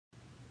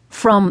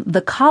From the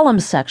column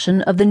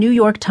section of the New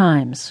York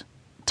Times,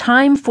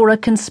 Time for a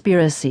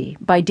Conspiracy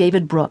by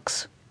David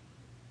Brooks.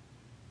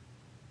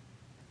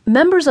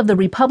 Members of the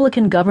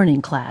Republican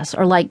governing class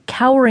are like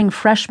cowering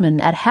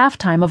freshmen at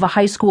halftime of a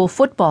high school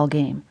football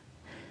game.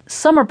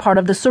 Some are part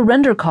of the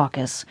Surrender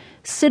Caucus,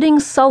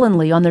 sitting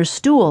sullenly on their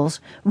stools,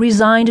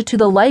 resigned to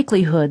the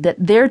likelihood that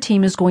their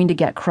team is going to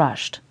get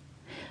crushed.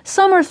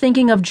 Some are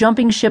thinking of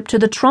jumping ship to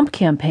the Trump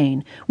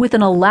campaign with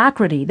an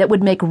alacrity that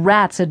would make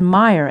rats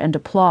admire and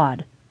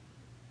applaud.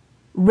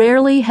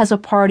 Rarely has a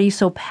party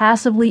so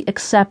passively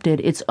accepted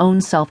its own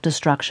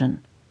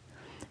self-destruction.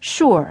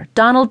 Sure,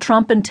 Donald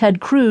Trump and Ted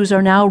Cruz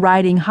are now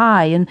riding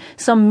high in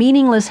some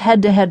meaningless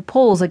head-to-head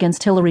polls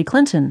against Hillary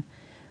Clinton,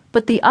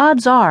 but the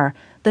odds are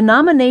the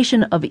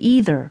nomination of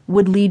either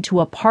would lead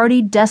to a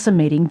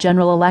party-decimating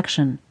general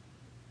election.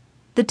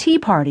 The Tea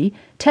Party,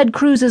 Ted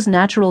Cruz's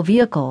natural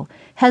vehicle,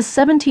 has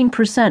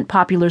 17%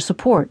 popular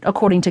support,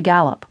 according to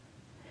Gallup.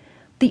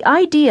 The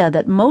idea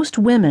that most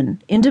women,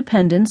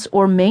 independents,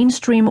 or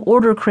mainstream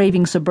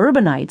order-craving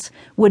suburbanites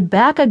would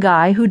back a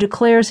guy who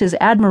declares his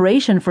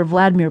admiration for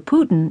Vladimir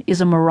Putin is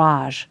a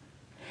mirage.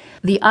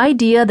 The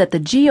idea that the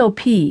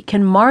GOP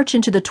can march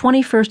into the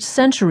 21st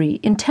century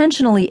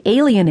intentionally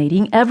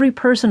alienating every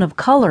person of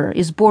color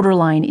is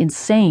borderline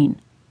insane.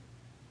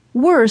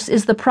 Worse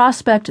is the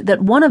prospect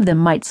that one of them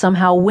might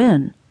somehow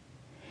win.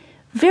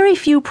 Very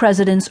few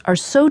presidents are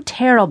so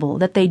terrible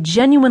that they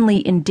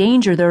genuinely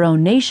endanger their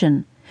own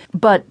nation,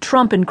 but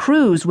Trump and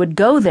Cruz would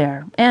go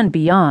there and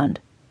beyond.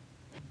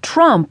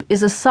 Trump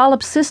is a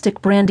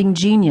solipsistic branding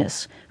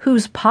genius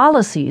whose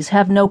policies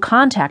have no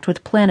contact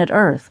with planet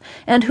Earth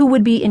and who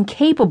would be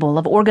incapable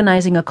of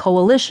organizing a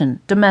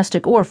coalition,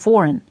 domestic or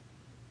foreign.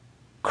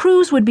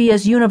 Cruz would be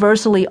as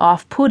universally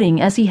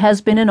off-putting as he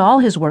has been in all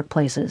his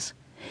workplaces.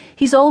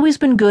 He's always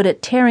been good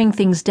at tearing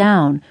things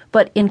down,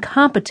 but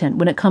incompetent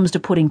when it comes to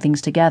putting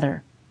things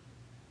together.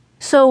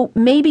 So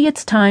maybe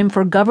it's time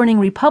for governing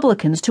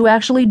Republicans to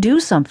actually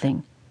do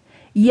something.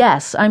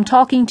 Yes, I'm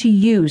talking to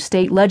you,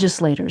 state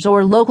legislators,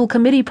 or local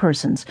committee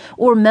persons,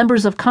 or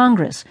members of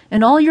Congress,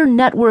 and all your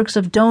networks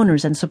of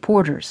donors and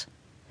supporters.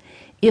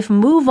 If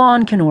Move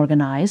On can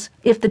organize,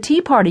 if the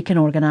Tea Party can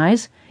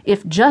organize,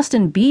 if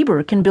Justin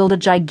Bieber can build a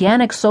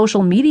gigantic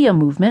social media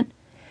movement,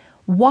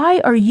 why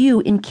are you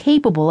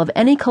incapable of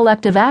any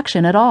collective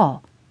action at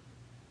all?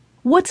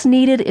 What's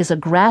needed is a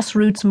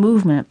grassroots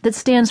movement that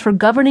stands for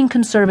governing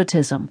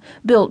conservatism,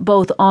 built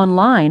both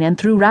online and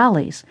through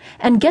rallies,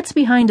 and gets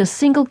behind a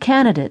single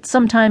candidate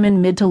sometime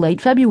in mid to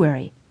late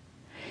February.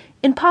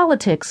 In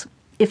politics,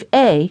 if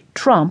A,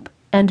 Trump,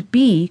 and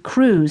B,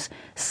 Cruz,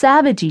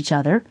 savage each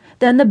other,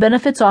 then the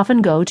benefits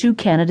often go to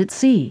candidate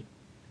C.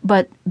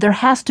 But there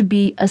has to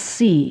be a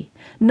C,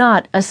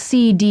 not a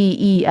C, D,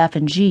 E, F,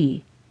 and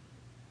G.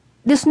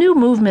 This new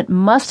movement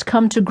must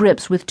come to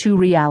grips with two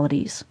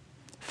realities.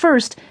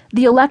 First,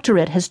 the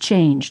electorate has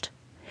changed.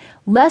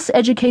 Less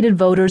educated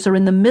voters are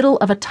in the middle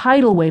of a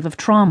tidal wave of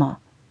trauma.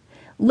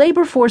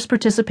 Labor force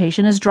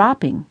participation is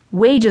dropping,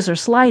 wages are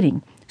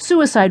sliding,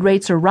 suicide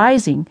rates are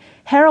rising,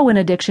 heroin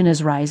addiction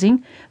is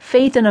rising,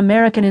 faith in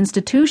American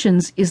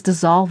institutions is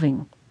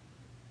dissolving.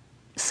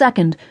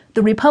 Second,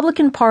 the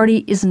Republican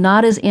Party is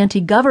not as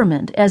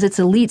anti-government as its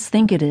elites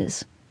think it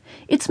is.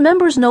 Its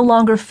members no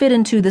longer fit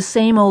into the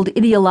same old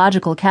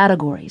ideological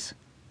categories.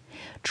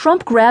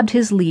 Trump grabbed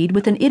his lead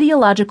with an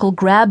ideological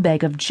grab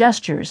bag of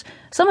gestures,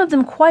 some of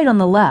them quite on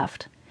the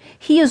left.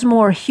 He is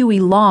more Huey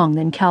Long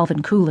than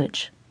Calvin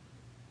Coolidge.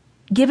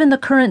 Given the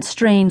current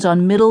strains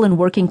on middle and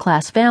working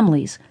class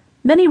families,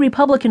 many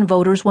Republican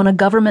voters want a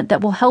government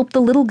that will help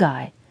the little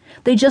guy.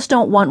 They just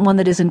don't want one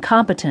that is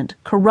incompetent,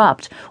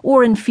 corrupt,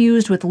 or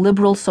infused with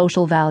liberal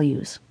social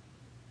values.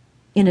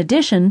 In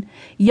addition,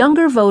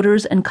 younger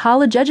voters and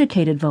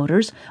college-educated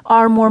voters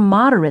are more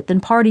moderate than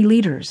party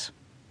leaders.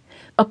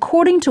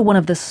 According to one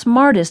of the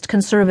smartest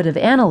conservative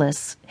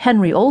analysts,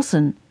 Henry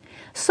Olsen,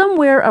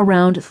 somewhere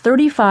around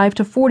 35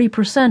 to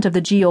 40% of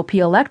the GOP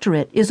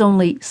electorate is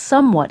only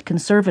somewhat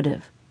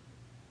conservative.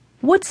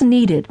 What's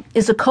needed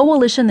is a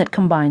coalition that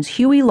combines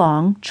Huey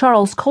Long,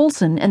 Charles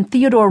Colson, and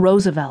Theodore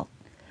Roosevelt,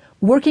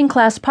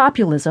 working-class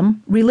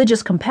populism,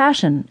 religious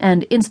compassion,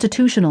 and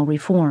institutional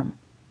reform.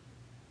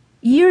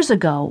 Years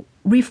ago,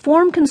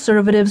 reform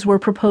conservatives were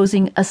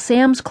proposing a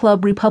Sam's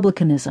Club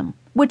republicanism,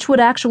 which would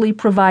actually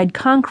provide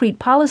concrete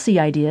policy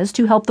ideas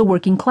to help the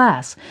working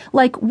class,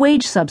 like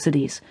wage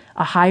subsidies,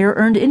 a higher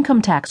earned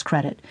income tax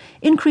credit,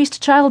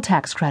 increased child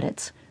tax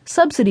credits,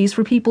 subsidies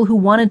for people who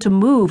wanted to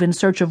move in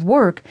search of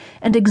work,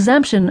 and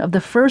exemption of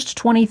the first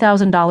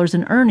 $20,000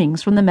 in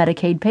earnings from the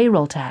Medicaid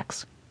payroll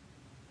tax.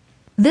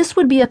 This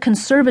would be a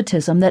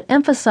conservatism that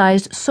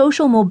emphasized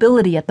social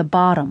mobility at the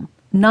bottom,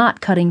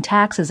 not cutting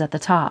taxes at the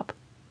top.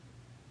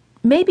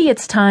 Maybe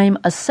it's time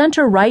a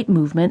center-right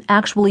movement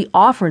actually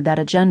offered that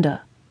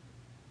agenda.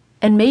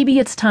 And maybe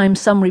it's time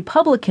some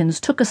Republicans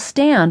took a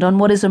stand on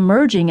what is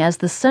emerging as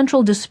the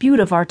central dispute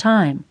of our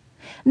time,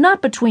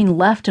 not between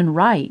left and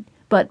right,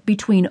 but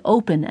between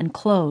open and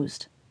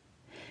closed.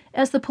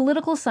 As the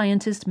political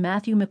scientist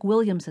Matthew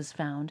McWilliams has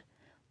found,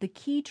 the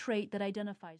key trait that identifies